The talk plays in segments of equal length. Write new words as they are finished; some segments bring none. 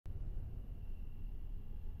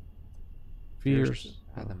Fears.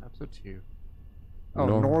 Fathom, episode 2. Oh,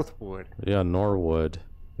 Nor Northwood. Yeah, Norwood.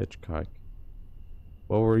 Hitchhike.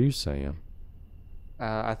 What were you saying?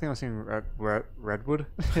 I think I was saying Redwood.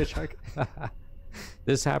 Hitchhike.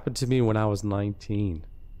 This happened to me when I was 19.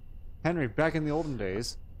 Henry, back in the olden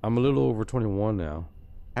days. I'm a little over 21 now.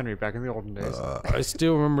 Henry, back in the olden days. I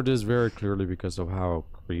still remember this very clearly because of how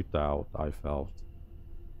creeped out I felt.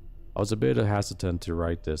 I was a bit hesitant to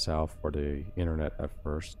write this out for the internet at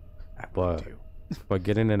first, but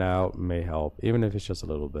getting it out may help, even if it's just a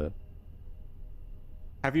little bit.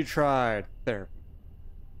 Have you tried therapy?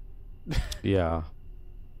 Yeah.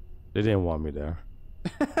 They didn't want me there.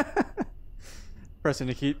 Pressing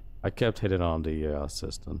to keep. I kept hitting on the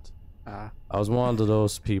assistant. Ah. I was one of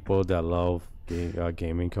those people that love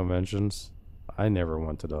gaming conventions. I never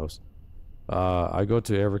went to those. I go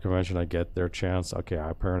to every convention I get their chance. Okay,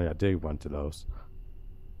 apparently I did went to those.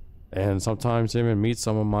 And sometimes even meet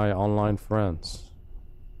some of my online friends.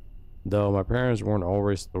 Though my parents weren't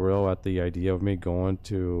always thrilled at the idea of me going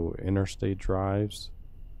to interstate drives.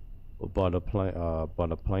 But a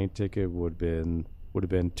plane ticket would have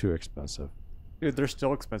been too expensive. Dude, they're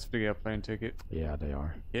still expensive to get a plane ticket. Yeah, they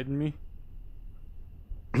are. Kidding me?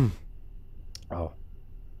 Oh.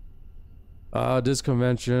 This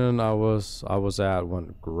convention I was at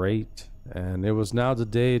went great, and it was now the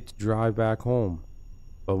day to drive back home.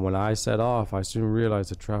 But when I set off, I soon realized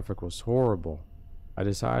the traffic was horrible. I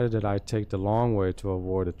decided that I'd take the long way to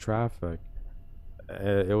avoid the traffic.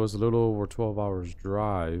 It was a little over 12 hours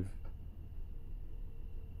drive.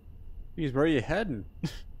 Geez, where are you heading?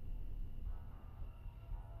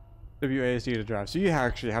 WASD to drive. So you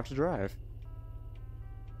actually have to drive.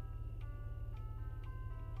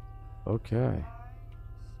 Okay.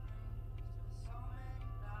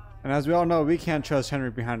 And as we all know, we can't trust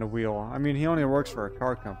Henry behind the wheel. I mean, he only works for a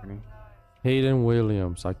car company. Hayden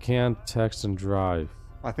Williams, I can't text and drive.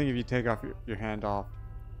 I think if you take off your hand off,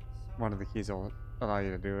 one of the keys will allow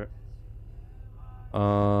you to do it.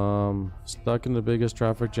 Stuck in the biggest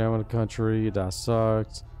traffic jam in the country. That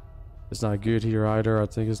sucks. It's not good here either. I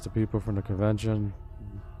think it's the people from the convention.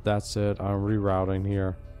 That's it. I'm rerouting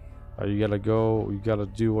here. You gotta go. You gotta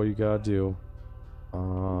do what you gotta do.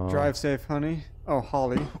 Drive safe, honey. Oh,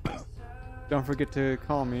 Holly. Don't forget to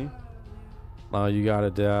call me. You got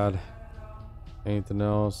it, Dad. Anything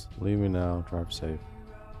else? Leave me now. Drive safe.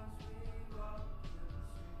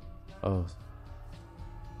 Oh.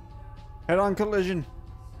 Head-on collision.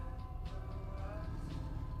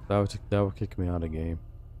 That would kick me out of the game.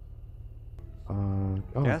 Oh,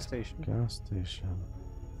 gas station. Gas station.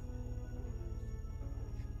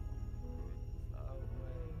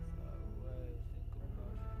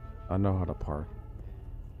 I know how to park.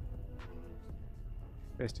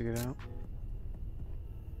 Space to get out.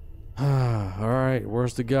 Alright,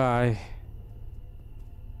 where's the guy?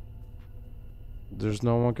 There's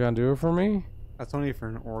no one can do it for me? That's only for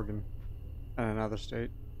an Oregon and another state.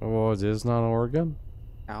 Oh, it is not Oregon?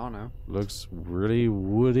 I don't know. Looks really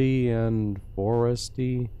woody and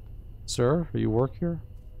foresty. Sir, you work here?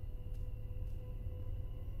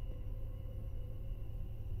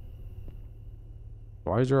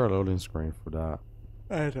 Why is there a loading screen for that?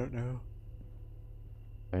 I don't know.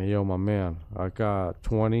 Hey, yo, my man. I got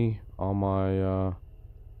 20 on my,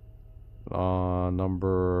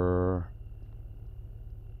 number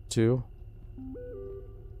 2.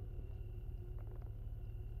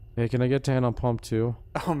 Hey, can I get 10 on pump 2?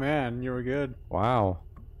 Oh man, you were good. Wow.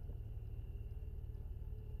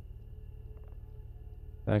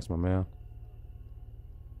 Thanks, my man.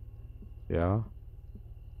 Yeah?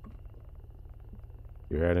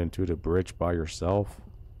 You're heading to the bridge by yourself?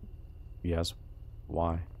 Yes.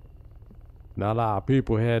 Why? Not a lot of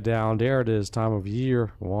people head down there this time of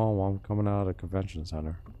year. Well, I'm coming out of the convention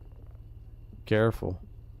center. Careful.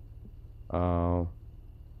 It's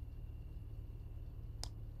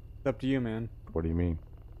up to you, man. What do you mean?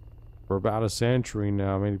 For about a century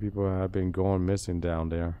now, many people have been going missing down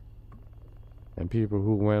there. And people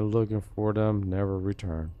who went looking for them never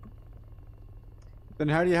returned. Then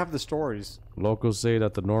how do you have the stories? Locals say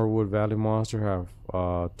that the Norwood Valley Monster have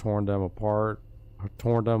torn them apart,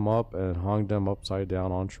 torn them up, and hung them upside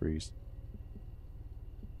down on trees.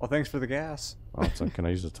 Well, thanks for the gas. Oh, so can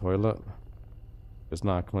I use the toilet? It's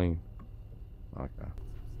not clean. Okay.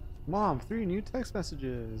 Mom, 3 new text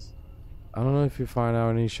messages. I don't know if you find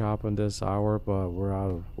out any shopping this hour, but we're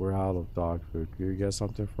out of dog food. Can you get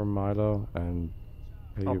something from Milo and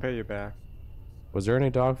I'll pay you back. Was there any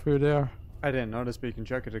dog food there? I didn't notice, but you can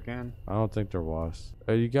check it again. I don't think there was.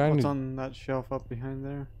 You got What's any? on that shelf up behind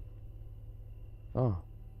there? Oh.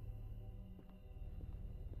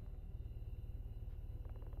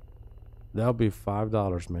 That'll be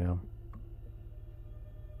 $5, ma'am.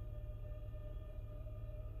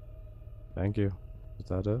 Thank you. Is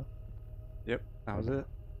that it? Yep, that was it.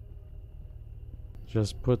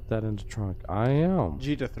 Just put that in the trunk. I am.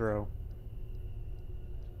 G to throw.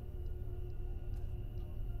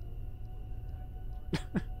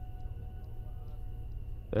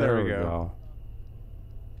 There we go.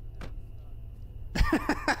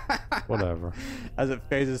 Whatever. As it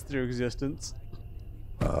phases through existence.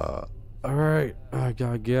 Alright. I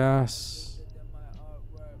got gas.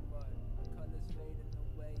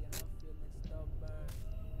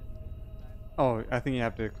 Oh, I think you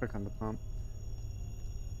have to click on the pump.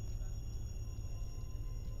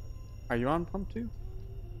 Are you on pump 2?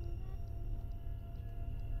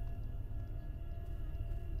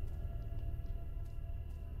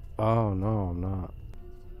 Oh, no, I'm not.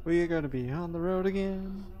 We're gonna be on the road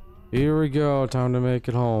again. Here we go. Time to make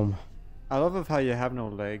it home. I love of how you have no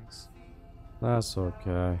legs. That's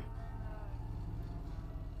okay.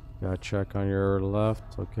 Gotta check on your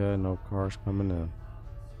left. Okay, no cars coming in.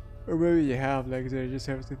 Or maybe you have legs and you just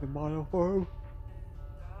haven't seen the model for them.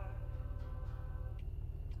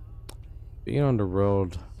 Being on the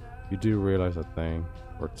road, you do realize a thing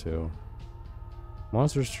or two.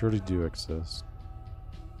 Monsters truly do exist.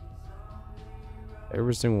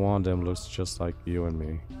 Every single one of them looks just like you and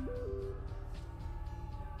me.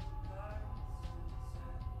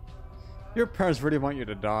 Your parents really want you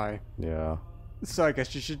to die. Yeah. So I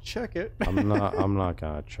guess you should check it. I'm not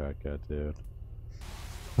gonna check it, dude.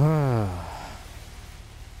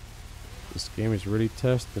 This game is really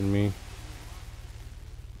testing me.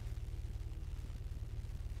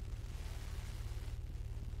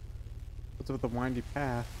 What's with the windy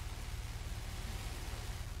path?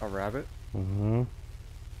 A rabbit? Mm-hmm.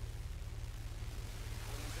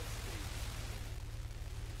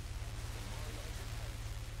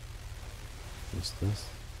 What's this?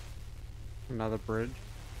 Another bridge?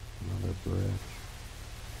 Another bridge.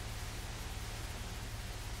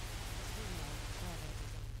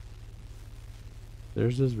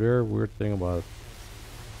 There's this very weird thing about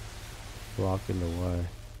blocking the way.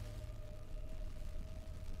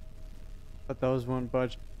 But those won't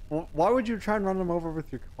budge. Why would you try and run them over with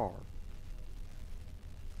your car?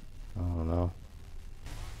 I don't know.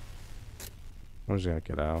 I'm just gonna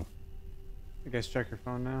get out. I guess check your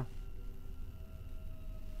phone now.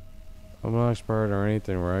 I'm not expired or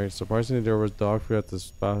anything, right? Surprisingly, there was dog food at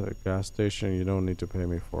this gas station. You don't need to pay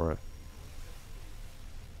me for it.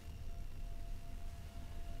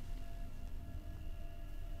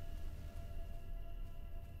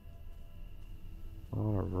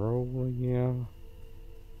 On a roll again.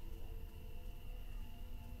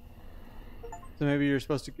 So maybe you're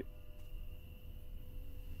supposed to get...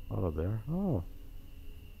 Out of there. Oh.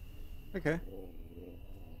 Okay.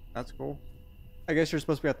 That's cool. I guess you're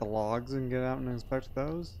supposed to be at the logs and get out and inspect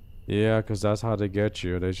those? Yeah, because that's how they get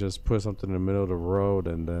you. They just put something in the middle of the road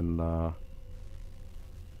and then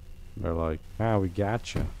they're like, ah, we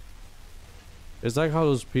got you. It's like how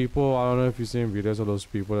those people, I don't know if you've seen videos of those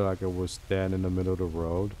people that like will stand in the middle of the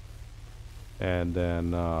road and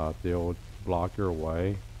then they'll block your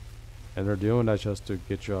way. And they're doing that just to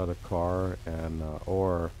get you out of the car and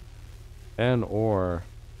or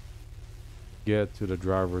get to the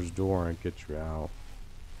driver's door and get you out.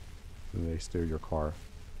 And they steal your car.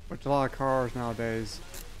 Which a lot of cars nowadays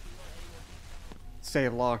stay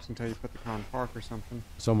locked until you put the car in park or something.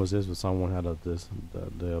 It's almost this, but someone had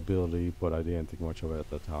the ability, but I didn't think much of it at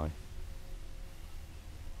the time.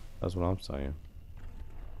 That's what I'm saying.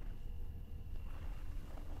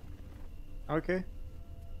 Okay.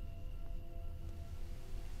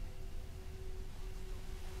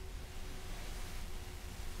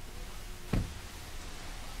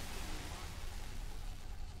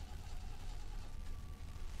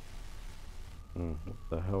 What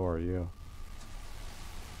the hell are you?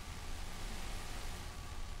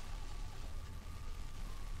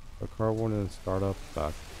 The car wouldn't start up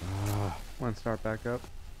back. Want to start back up?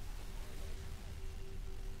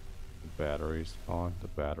 The battery's on. The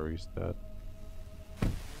battery's dead.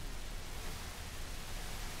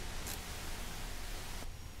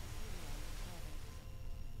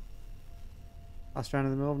 I was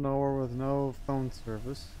stranded in the middle of nowhere with no phone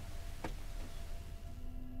service.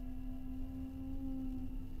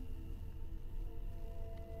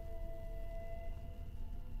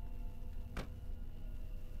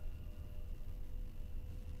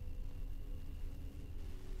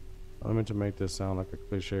 I don't mean to make this sound like a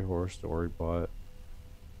cliche horror story, but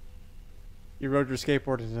You rode your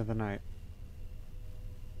skateboard into the night.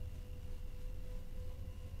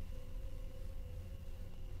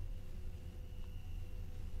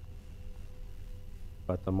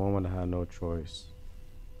 But at the moment, I had no choice.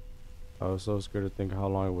 I was so scared to think how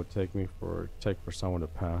long it would take for someone to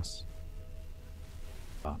pass.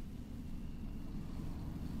 Ah.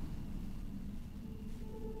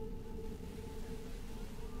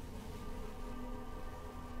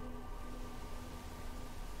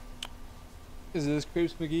 Is this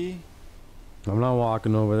Crepes McGee? I'm not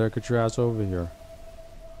walking over there. Get your ass over here.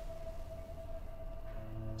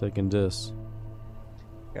 Taking this.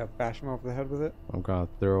 Yeah, bash him over the head with it. I'm gonna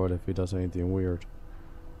throw it if he does anything weird.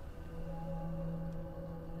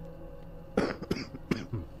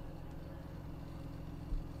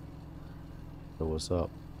 So what's up?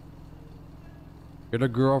 You're the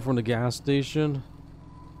girl from the gas station?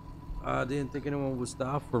 I didn't think anyone would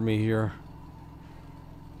stop for me here.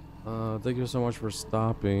 Thank you so much for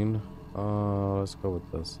stopping. Let's go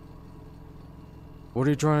with this. What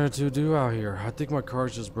are you trying to do out here? I think my car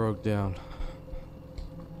just broke down.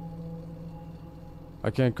 I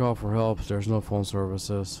can't call for help. There's no phone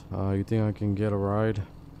services. You think I can get a ride?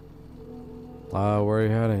 Where are you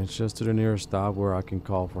heading? It's just to the nearest stop where I can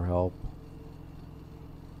call for help.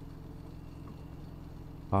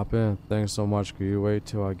 Hop in. Thanks so much. Can you wait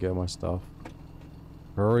till I get my stuff?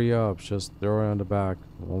 Hurry up. Just throw it in the back.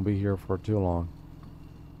 Won't be here for too long.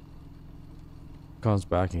 Comes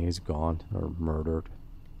back and he's gone or murdered.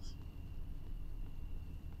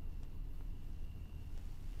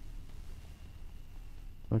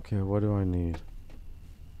 Okay, what do I need?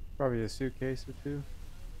 Probably a suitcase or two.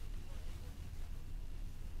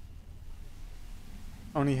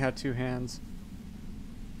 Only had 2 hands.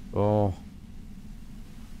 Oh.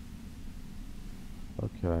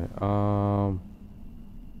 Okay, let's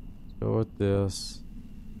go with this.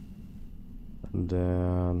 And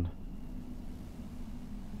then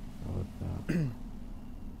go with that.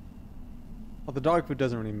 Well, the dog food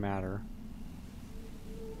doesn't really matter.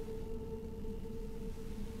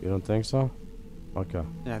 You don't think so? Okay.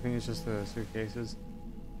 Yeah, I think it's just the suitcases.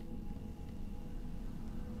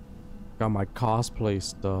 Got my cosplay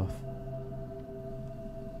stuff.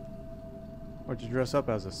 What'd you dress up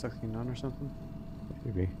as, a sexy nun or something?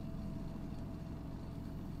 Maybe.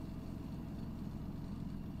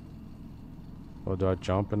 Oh, do I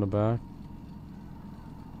jump in the back?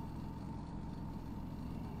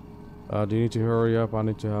 Do you need to hurry up? I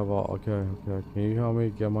need to have all. Okay, okay. Can you help me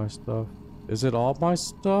get my stuff? Is it all my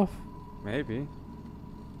stuff? Maybe.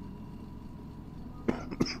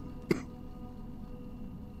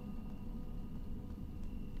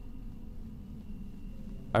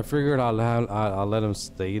 I figured I'll let him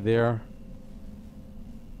stay there.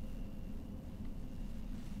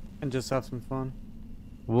 And just have some fun.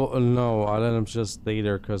 Well, no, I let him just stay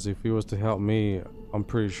there because if he was to help me, I'm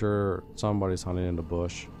pretty sure somebody's hunting in the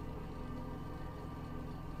bush.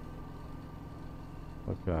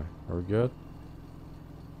 Okay, are we good?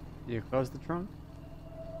 You close the trunk?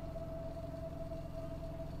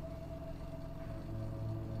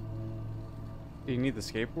 Do you need the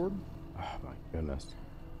skateboard? Oh my goodness.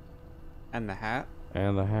 And the hat?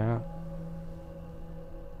 And the hat.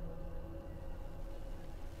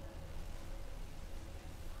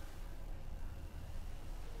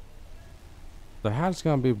 The hat's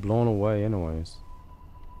gonna be blown away anyways.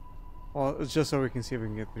 Well, it's just so we can see if we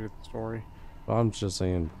can get through the story. I'm just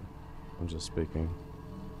saying, I'm just speaking.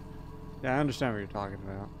 Yeah, I understand what you're talking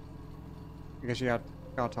about. I guess you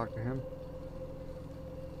gotta talk to him.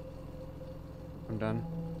 I'm done.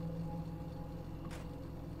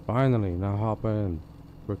 Finally, now hop in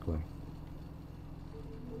quickly.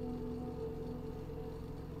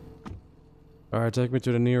 Alright, take me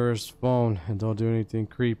to the nearest phone and don't do anything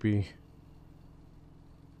creepy.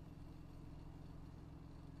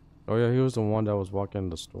 Oh yeah, he was the one that was walking in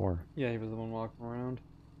the store. Yeah, he was the one walking around.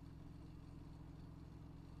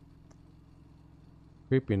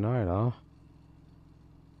 Creepy night, huh?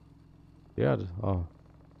 Yeah, oh.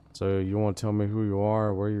 So you want to tell me who you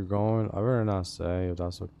are, where you're going? I better not say if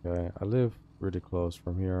that's okay. I live really close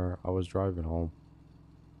from here. I was driving home.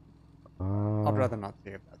 I'd rather not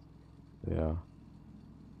see if that's... Yeah.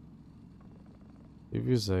 If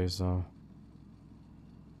you say so.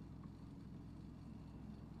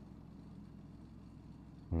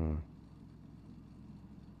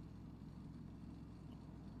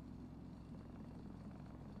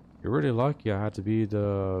 You're really lucky I had to be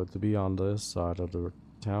on this side of the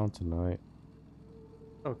town tonight.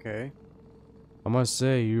 Okay. I must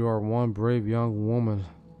say you are one brave young woman.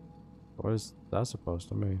 What is that supposed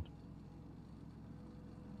to mean?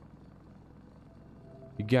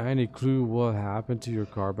 You got any clue what happened to your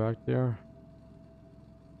car back there?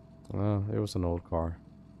 It was an old car.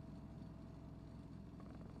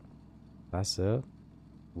 That's it?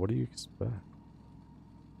 What do you expect?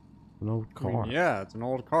 An old I mean, car. yeah, it's an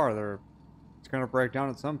old car. It's gonna break down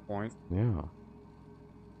at some point. Yeah.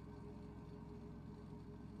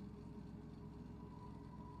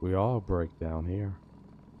 We all break down here.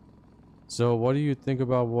 So what do you think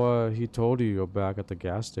about what he told you back at the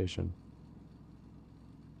gas station?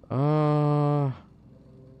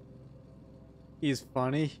 He's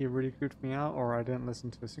funny. He really creeped me out, or I didn't listen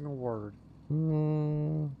to a single word.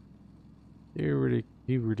 Hmm. He really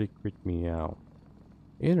creeped me out.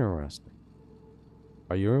 Interesting.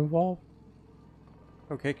 Are you involved?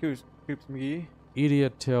 Okay, Coops McGee.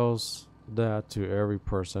 Idiot tells that to every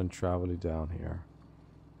person traveling down here.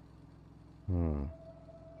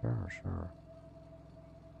 Sure.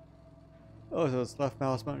 Oh, so it's left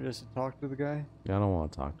mouse button just to talk to the guy? Yeah, I don't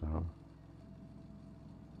want to talk to him.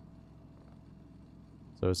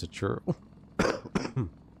 So is it true?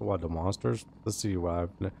 What, the monsters? Let's see what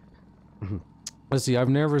let's see, I've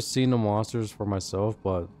never seen the monsters for myself,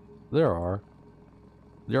 but there are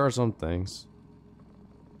some things.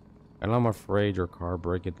 And I'm afraid your car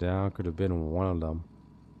breaking down could have been one of them.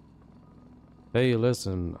 Hey,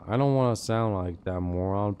 listen, I don't want to sound like that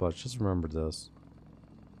moron, but just remember this.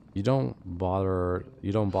 You don't bother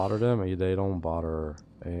them, and they don't bother,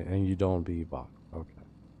 and you don't be bothered. Okay.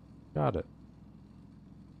 Got it.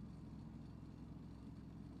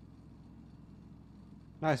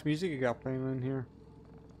 Nice music you got playing in here.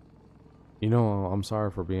 You know, I'm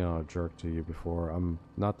sorry for being a jerk to you before. I'm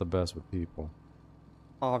not the best with people.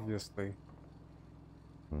 Obviously.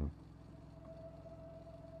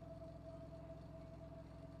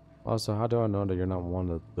 Also, how do I know that you're not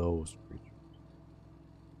one of those creatures?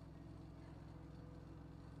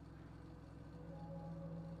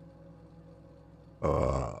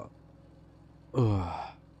 Ugh.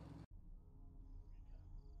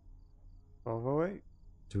 1208.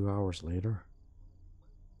 2 hours later.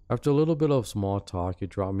 After a little bit of small talk, he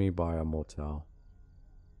dropped me by a motel.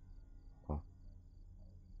 Oh.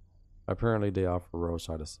 Apparently they offer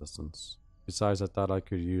roadside assistance. Besides, I thought I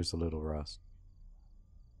could use a little rest.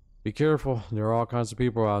 Be careful, there are all kinds of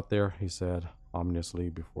people out there, he said, ominously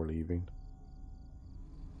before leaving.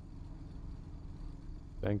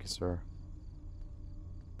 Thank you, sir.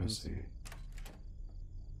 Let's see.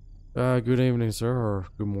 Good evening, sir, or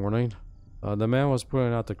good morning. The man was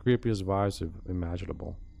putting out the creepiest vibes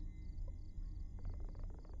imaginable.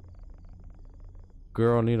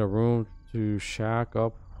 Girl, need a room to shack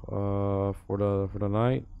up for the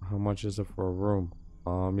night. How much is it for a room?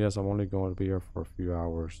 Yes, I'm only going to be here for a few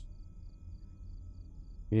hours.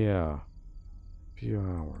 Yeah, few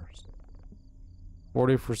hours.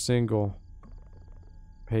 40 for single.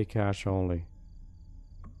 Pay cash only.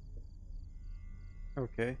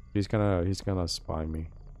 Okay. He's gonna spy me.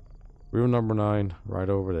 Room number 9, right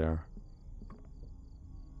over there.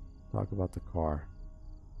 Talk about the car.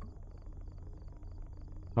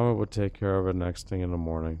 Tommy would take care of it next thing in the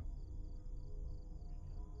morning.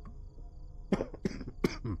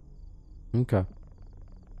 Okay.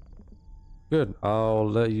 Good. I'll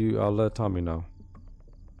let Tommy know.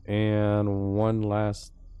 And one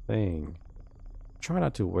last thing. Try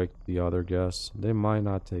not to wake the other guests. They might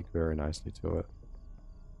not take very nicely to it.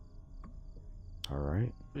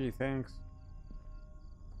 Alright. Gee, thanks.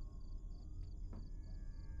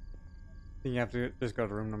 Think you have to just go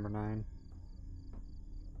to room number 9.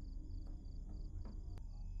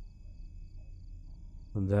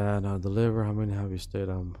 And then deliver. How many have you stayed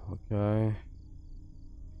on? Okay.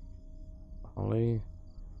 Holly.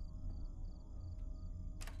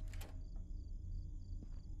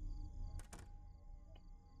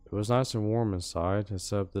 It was nice and warm inside,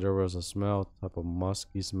 except that there was a smell, type of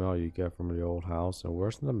musky smell you get from the old house. And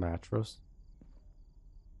where's the mattress?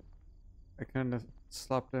 I kind of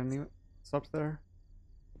slept there.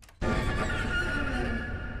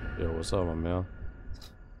 Yo, what's up, my man?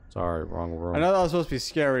 Sorry, wrong room. I know that was supposed to be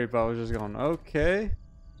scary, but I was just going, okay.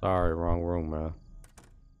 Sorry, wrong room, man.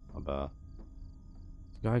 My bad.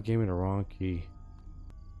 The guy gave me the wrong key.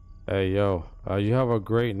 Hey, yo, you have a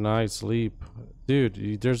great night's sleep.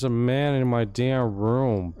 Dude, there's a man in my damn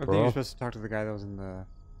room, bro. I think you're supposed to talk to the guy that was in the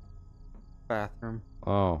bathroom.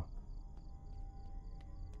 Oh.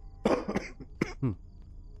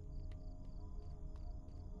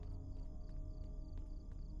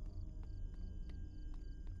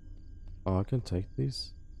 Oh, I can take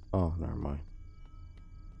these? Oh, never mind.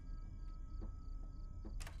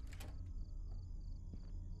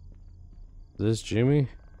 Is this Jimmy?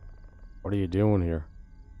 What are you doing here?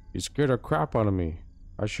 You scared the crap out of me.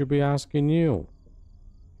 I should be asking you.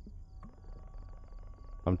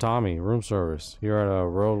 I'm Tommy, room service, here at a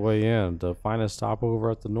Roadway Inn, the finest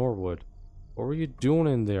stopover at the Norwood. What were you doing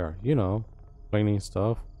in there? You know, cleaning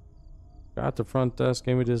stuff. Got the front desk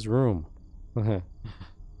gave me this room. We're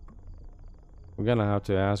gonna have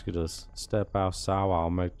to ask you to step outside while I'll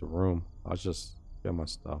make the room. I'll just get my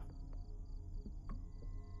stuff.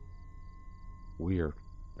 Weird.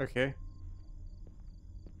 Okay.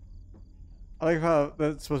 I like how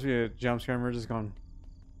that's supposed to be a jump scare and we're just going,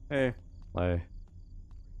 hey. Hey.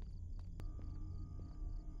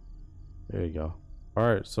 There you go.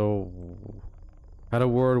 Alright, so had a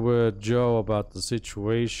word with Joe about the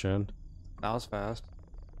situation. That was fast.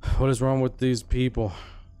 What is wrong with these people?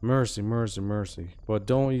 Mercy, mercy, mercy. But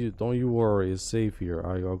don't you worry, it's safe here.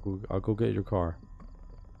 I'll go get your car.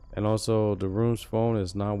 And also the room's phone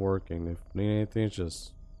is not working. If you need anything,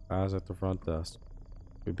 just ask at the front desk.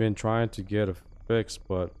 We've been trying to get a fix,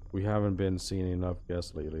 but we haven't been seeing enough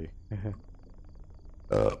guests lately.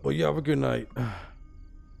 But you have a good night.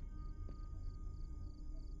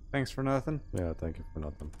 Thanks for nothing. Yeah, thank you for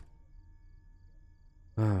nothing.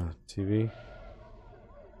 TV.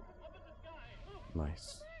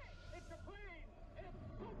 Nice.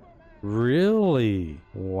 Really?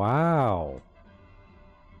 Wow.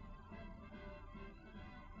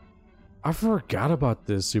 I forgot about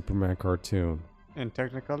this Superman cartoon. In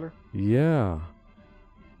Technicolor? Yeah.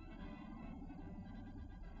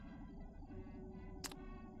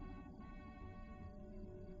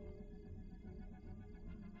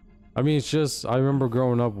 I mean, it's just, I remember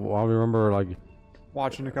growing up, I remember like...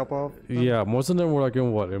 Watching a couple of them? Yeah, most of them were like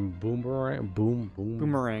in what? In Boomerang?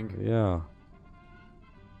 Boomerang. Yeah.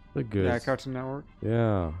 They're good. Yeah, Cartoon Network.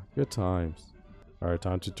 Yeah, good times. Alright,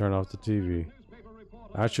 time to turn off the TV.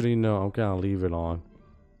 Actually, no, I'm gonna leave it on.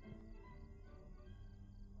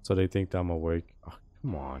 So they think that I'm awake. Oh,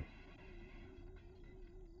 come on.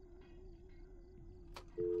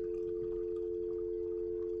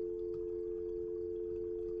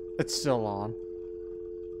 It's still on.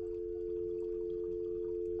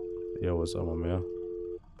 Yo, what's up, my man?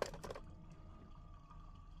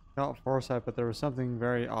 Not foresight, but there was something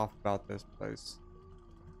very off about this place.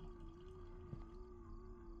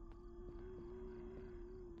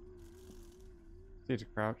 Need to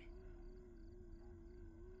crouch.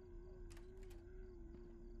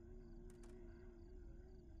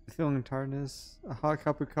 Feeling tiredness. A hot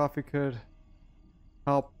cup of coffee could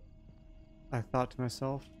help, I thought to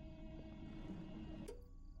myself.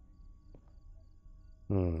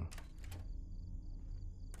 Hmm.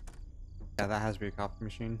 Yeah, that has to be a coffee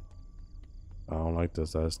machine. I don't like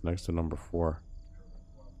this. That's next to number 4.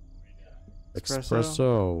 Espresso?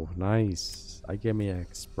 Espresso. Nice. I get me an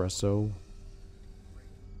espresso.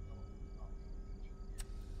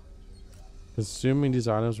 Consuming these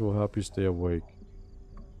items will help you stay awake.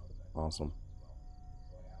 Awesome.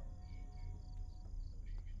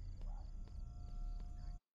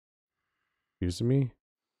 Excuse me?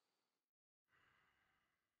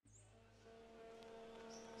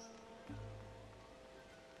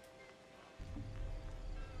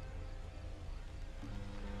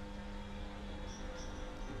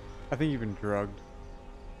 I think you've been drugged.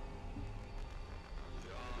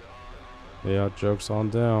 Yeah, joke's on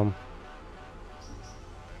them.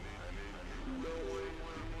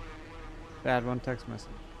 Dad, one text message.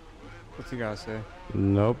 What's he gotta say?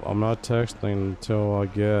 Nope, I'm not texting until I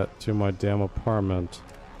get to my damn apartment.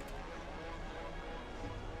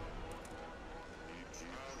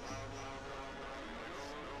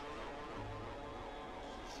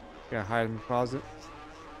 Gotta hide in the closet.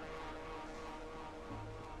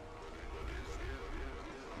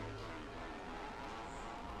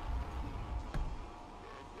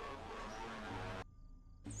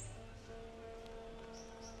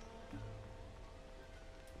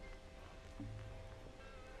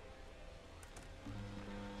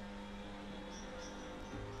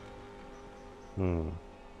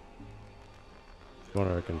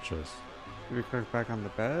 Wonder I can just... Maybe click back on the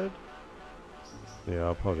bed? Yeah,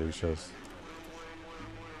 I'll probably just...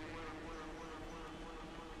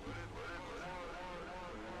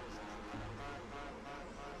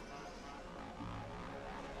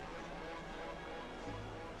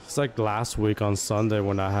 It's like last week on Sunday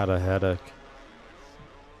when I had a headache.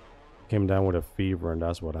 Came down with a fever and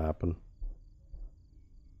that's what happened.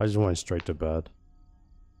 I just went straight to bed.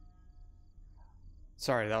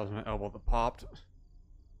 Sorry, that was my elbow that popped.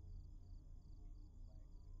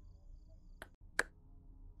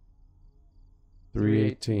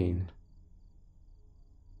 $3.18.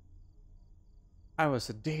 I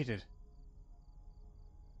was sedated.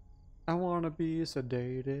 I wanna be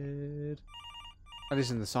sedated. At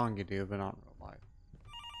least in the song you do, but not in real life.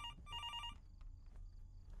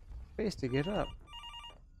 Space to get up.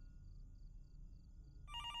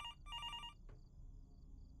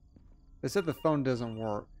 They said the phone doesn't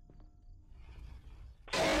work.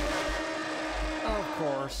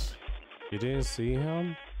 course. You didn't see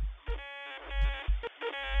him?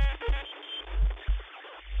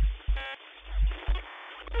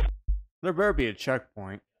 There better be a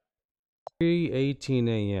checkpoint. 3:18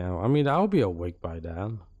 a.m. I mean, I'll be awake by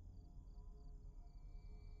then.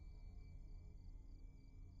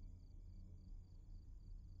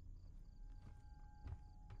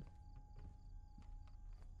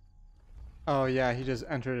 Oh yeah, he just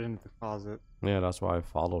entered into the closet. Yeah, that's why I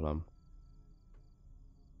followed him.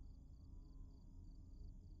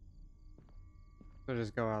 So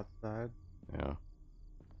just go outside. Yeah.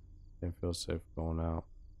 Didn't feel safe going out.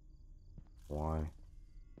 Why?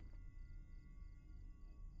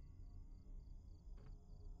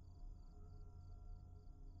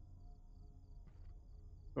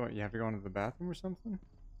 So what, you have to go into the bathroom or something?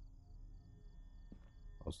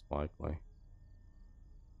 Most likely.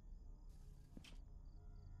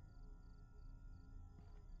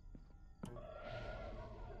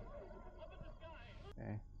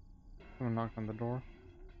 Okay. Someone knocked on the door.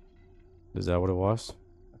 Is that what it was?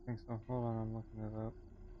 I think so. Hold on, I'm looking it up.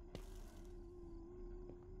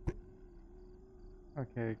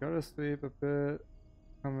 Okay, go to sleep a bit.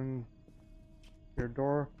 Come in your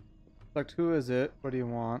door. Select who is it? What do you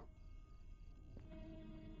want?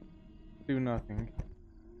 Do nothing.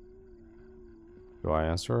 Do I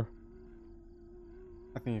answer?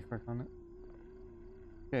 I think you click on it.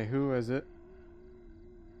 Okay, who is it?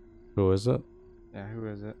 Who is it? Yeah, who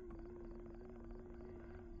is it?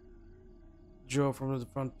 Joe from the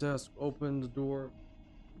front desk. Open the door.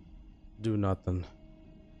 Do nothing.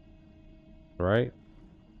 Right?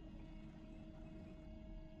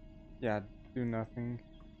 Yeah, do nothing.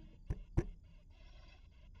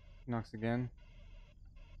 Knocks again.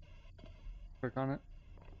 Click on it.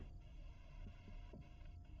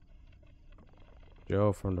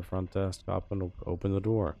 Joe from the front desk. Open the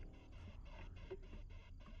door.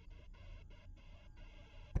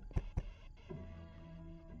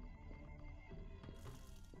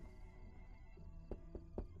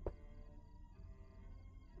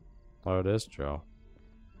 Oh, it is Joe.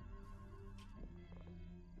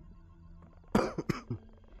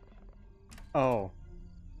 Oh,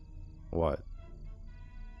 What?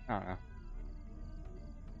 I don't know.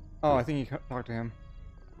 Oh, I think you talked to him.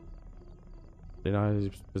 Did I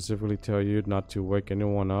specifically tell you not to wake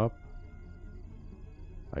anyone up?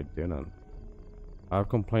 I didn't. I have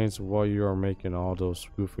complaints of what you are making all those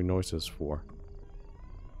goofy noises for.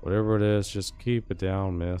 Whatever it is, just keep it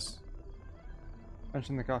down, miss.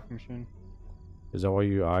 Mention the coffee machine. Is that why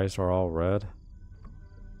your eyes are all red?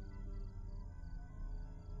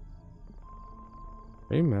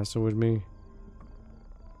 Are you messing with me?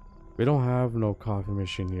 We don't have no coffee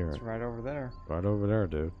machine here. It's right over there. Right over there,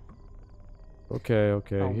 dude. Okay, Oh,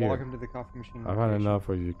 here. welcome to the coffee machine. I've had location. enough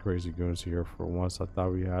of you crazy goons here. For once, I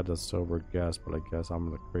thought we had a sober guest, but I guess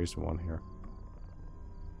I'm the crazy one here.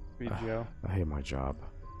 Be Joe. I hate my job.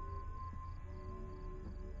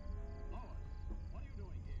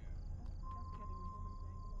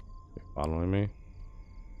 You following me?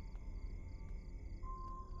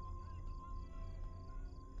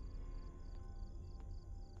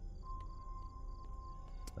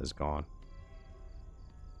 It's gone.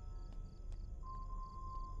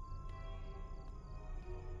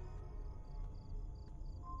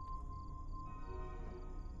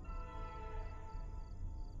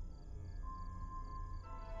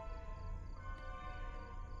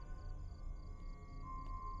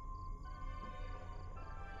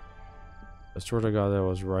 I swear to God, that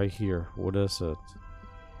was right here. What is it?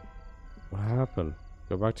 What happened?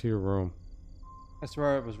 Go back to your room. I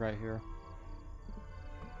swear it was right here.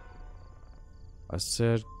 I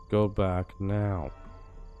said go back now.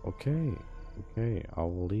 Okay. Okay, I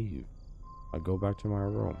will leave. I go back to my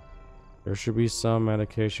room. There should be some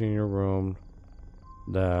medication in your room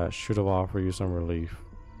that should have offered you some relief.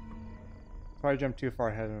 Probably jumped too far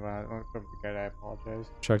ahead and when I looked over the guide, I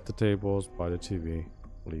apologize. Check the tables by the TV.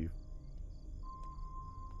 Leave.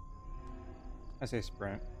 I say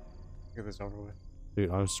sprint. Get this over with.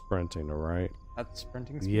 Dude, I'm sprinting, alright? That's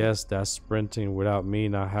sprinting speed? Yes, that's sprinting without me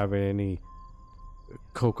not having any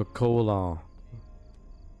Coca-Cola.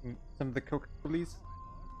 Some of the Coke, please.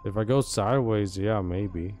 If I go sideways, yeah,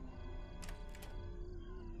 maybe.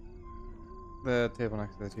 The table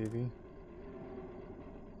next to the TV.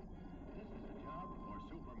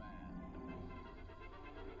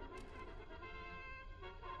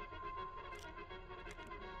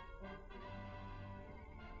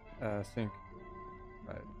 Sink.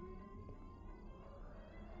 Right.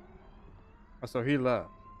 Oh, so he left.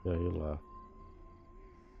 Yeah, he left.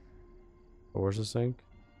 Oh, where's the sink?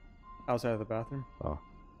 Outside of the bathroom. Oh.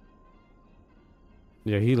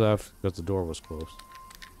 Yeah, he left because the door was closed.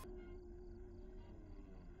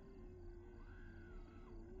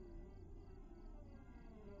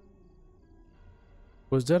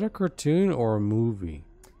 Was that a cartoon or a movie?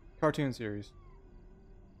 Cartoon series.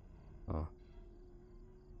 Oh.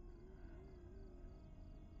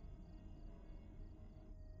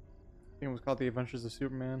 I think it was called The Adventures of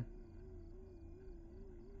Superman.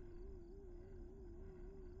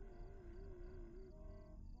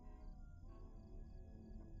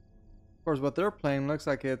 Of course, what they're playing looks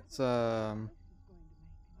like it's there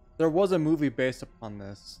was a movie based upon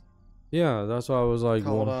this Yeah, that's why I was like,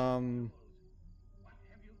 called well,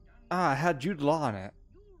 it had Jude Law in it.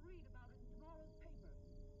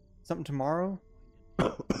 Something Tomorrow?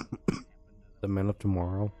 The Man of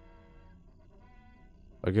Tomorrow.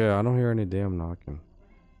 Okay, I don't hear any damn knocking.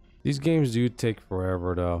 These games do take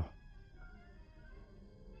forever, though.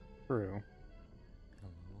 True.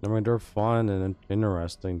 I mean, they're fun and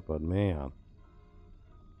interesting, but man,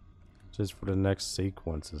 just for the next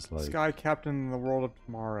sequence, it's like, Sky Captain in the World of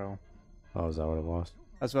Tomorrow. oh, is that what it was?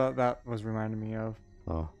 That's what that was reminding me of.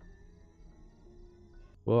 Oh.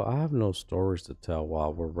 Well, I have no stories to tell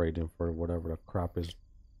while we're waiting for whatever the crap is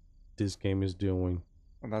this game is doing.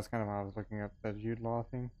 And that's kind of how I was looking at the Jude Law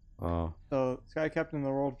thing. Oh. So, Sky Captain in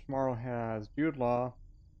the World of Tomorrow has Jude Law,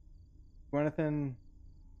 Gwyneth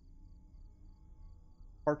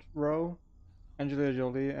Paltrow, Angelina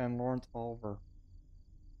Jolie, and Lawrence Oliver.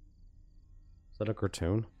 Is that a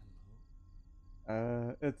cartoon?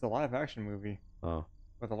 It's a live-action movie Oh.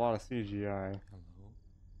 with a lot of CGI.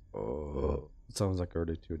 Oh. It sounds like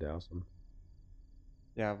early 2000.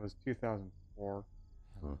 Yeah, it was 2004.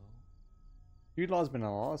 Huh. Jude Law's been in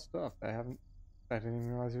a lot of stuff that I didn't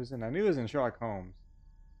even realize he was in. I knew he was in Sherlock Holmes.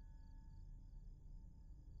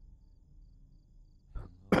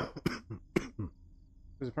 He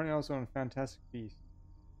was apparently also in Fantastic Beasts.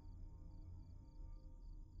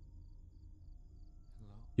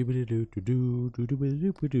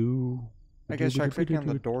 I guess try clicking on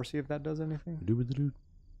the door, see if that does anything.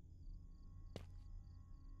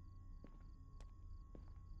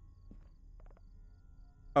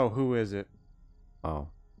 Oh, who is it? Oh.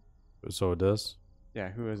 So it does?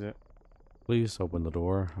 Yeah, who is it? Please open the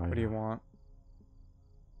door. What do you want?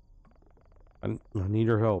 I need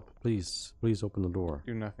your help. Please. Please open the door.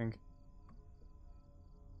 Do nothing.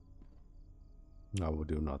 I will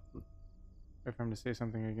do nothing. Wait for him to say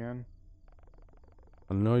something again.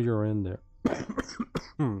 I know you're in there. I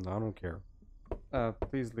don't care.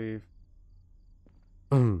 Please leave.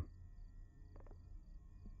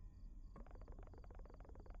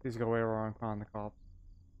 Please go away or I'm calling the cops.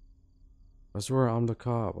 I swear I'm the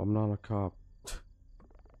cop. I'm not a cop.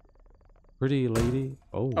 Pretty lady.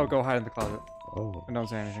 Oh. Oh, go hide in the closet. Oh. And don't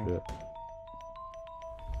say anything. Shit.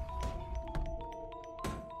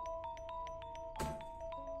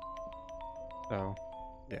 So,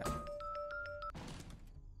 yeah.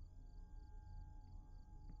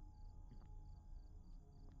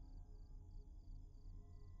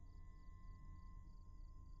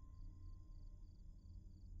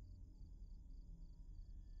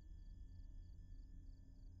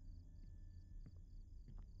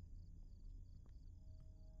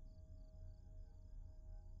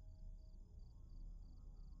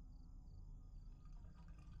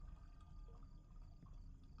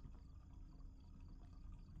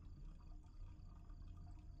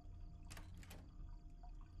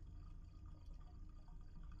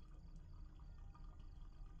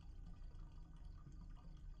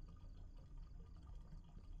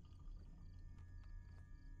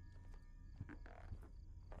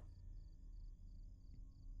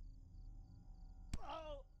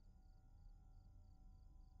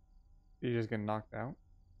 You just get knocked out?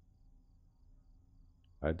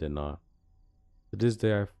 I did not. To this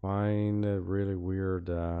day, I find it really weird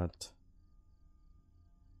that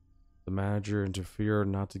the manager interfered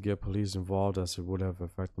not to get police involved, as it would have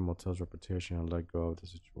affected the motel's reputation and let go of the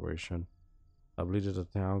situation. I believe that the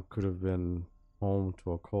town could have been home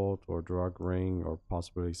to a cult or drug ring or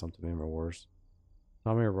possibly something even worse.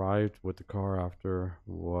 Tommy arrived with the car after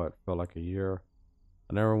what felt like a year.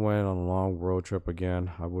 I never went on a long road trip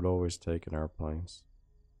again. I would always take an airplanes.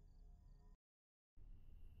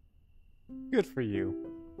 Good for you.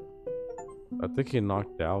 I think he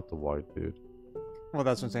knocked out the white dude. Well,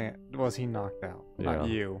 that's what I'm saying. Was he knocked out? Yeah. Not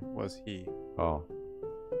you. Was he? Oh.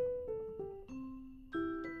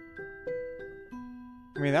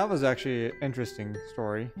 I mean, that was actually an interesting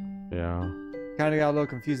story. Yeah. Kind of got a little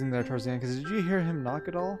confusing there towards the end, because did you hear him knock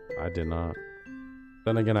at all? I did not.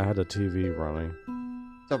 Then again, I had the TV running.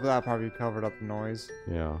 So that probably covered up the noise.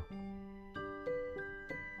 Yeah.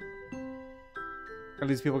 At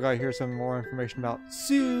least people gotta hear some more information about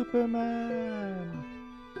Superman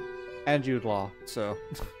and Jude Law. So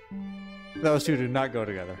those two do not go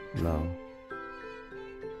together. No.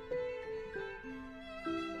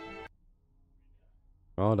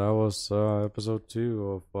 Oh, that was episode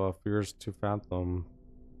 2 of Fears to Fathom.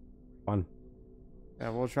 Fun. Yeah,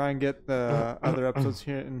 we'll try and get the other episodes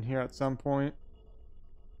here at some point.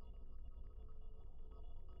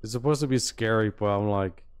 It's supposed to be scary, but I'm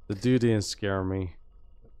like, the dude didn't scare me.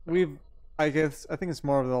 I think it's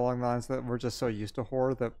more of the along the lines that we're just so used to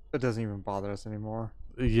horror that it doesn't even bother us anymore.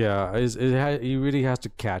 Yeah, he really has to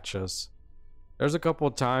catch us. There's a couple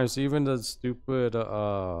of times, even the stupid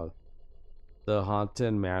the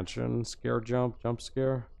haunted mansion jump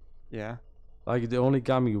scare. Yeah. Like, they only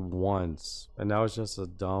got me once, and that was just a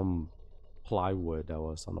dumb plywood that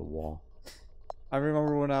was on the wall. I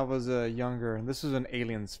remember when I was younger, and this was when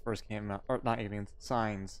Aliens first came out, or not Aliens,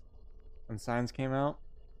 Signs. When Signs came out,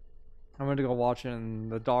 I went to go watch it in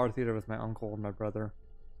the Dollar Theater with my uncle and my brother.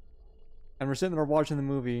 And we're sitting there watching the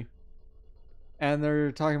movie, and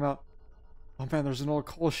they're talking about, oh man, there's an old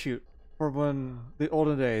coal chute from the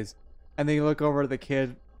olden days. And then you look over at the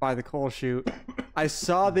kid by the coal chute. I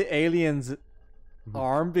saw the alien's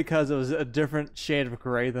arm because it was a different shade of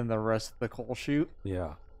gray than the rest of the coal chute.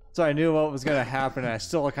 Yeah. So I knew what was going to happen, and I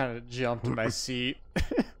still kind of jumped in my seat.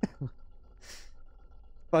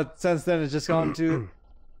 But since then, it's just gone to,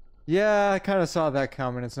 yeah, I kind of saw that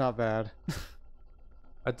coming. It's not bad.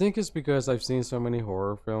 I think it's because I've seen so many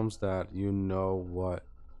horror films that you know what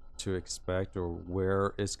to expect or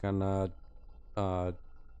where it's gonna,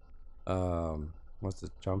 what's the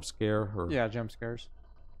jump scare? Or, Yeah, jump scares.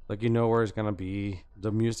 like, you know where it's gonna be.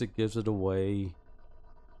 The music gives it away.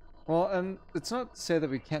 Well, and it's not to say that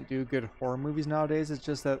we can't do good horror movies nowadays. It's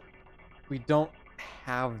just that we don't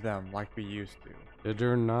have them like we used to.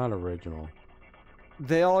 They're not original.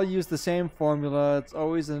 They all use the same formula. It's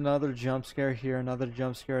always another jump scare here, another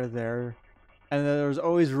jump scare there. And then there's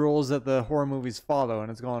always rules that the horror movies follow,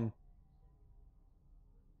 and it's going,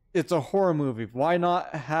 it's a horror movie. Why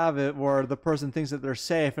not have it where the person thinks that they're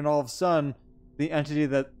safe, and all of a sudden, the entity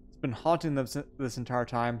that's been haunting them this entire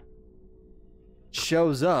time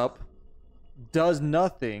shows up, does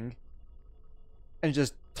nothing, and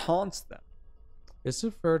just taunts them. Is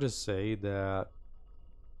it fair to say that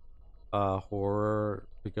horror,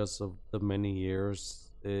 because of the many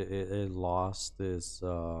years, it lost its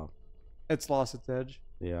It's lost its edge.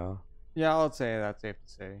 yeah. Yeah, I'll say that's safe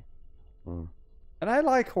to say. Hmm. And I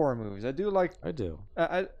like horror movies. I do like. I do.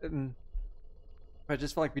 I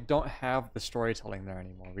just feel like we don't have the storytelling there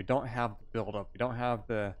anymore. We don't have the build up. We don't have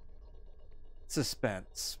the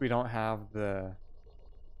suspense. We don't have the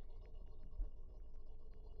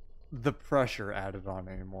pressure added on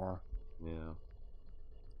anymore. Yeah.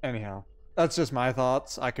 Anyhow, that's just my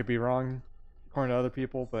thoughts. I could be wrong according to other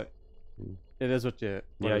people, but it is what it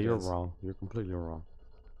You're is. wrong. You're completely wrong.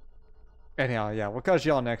 Anyhow, yeah, we'll catch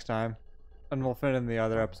y'all next time. And we'll fit in the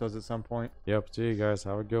other episodes at some point. Yep. See you guys.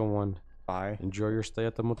 Have a good one. Bye. Enjoy your stay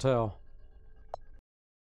at the motel.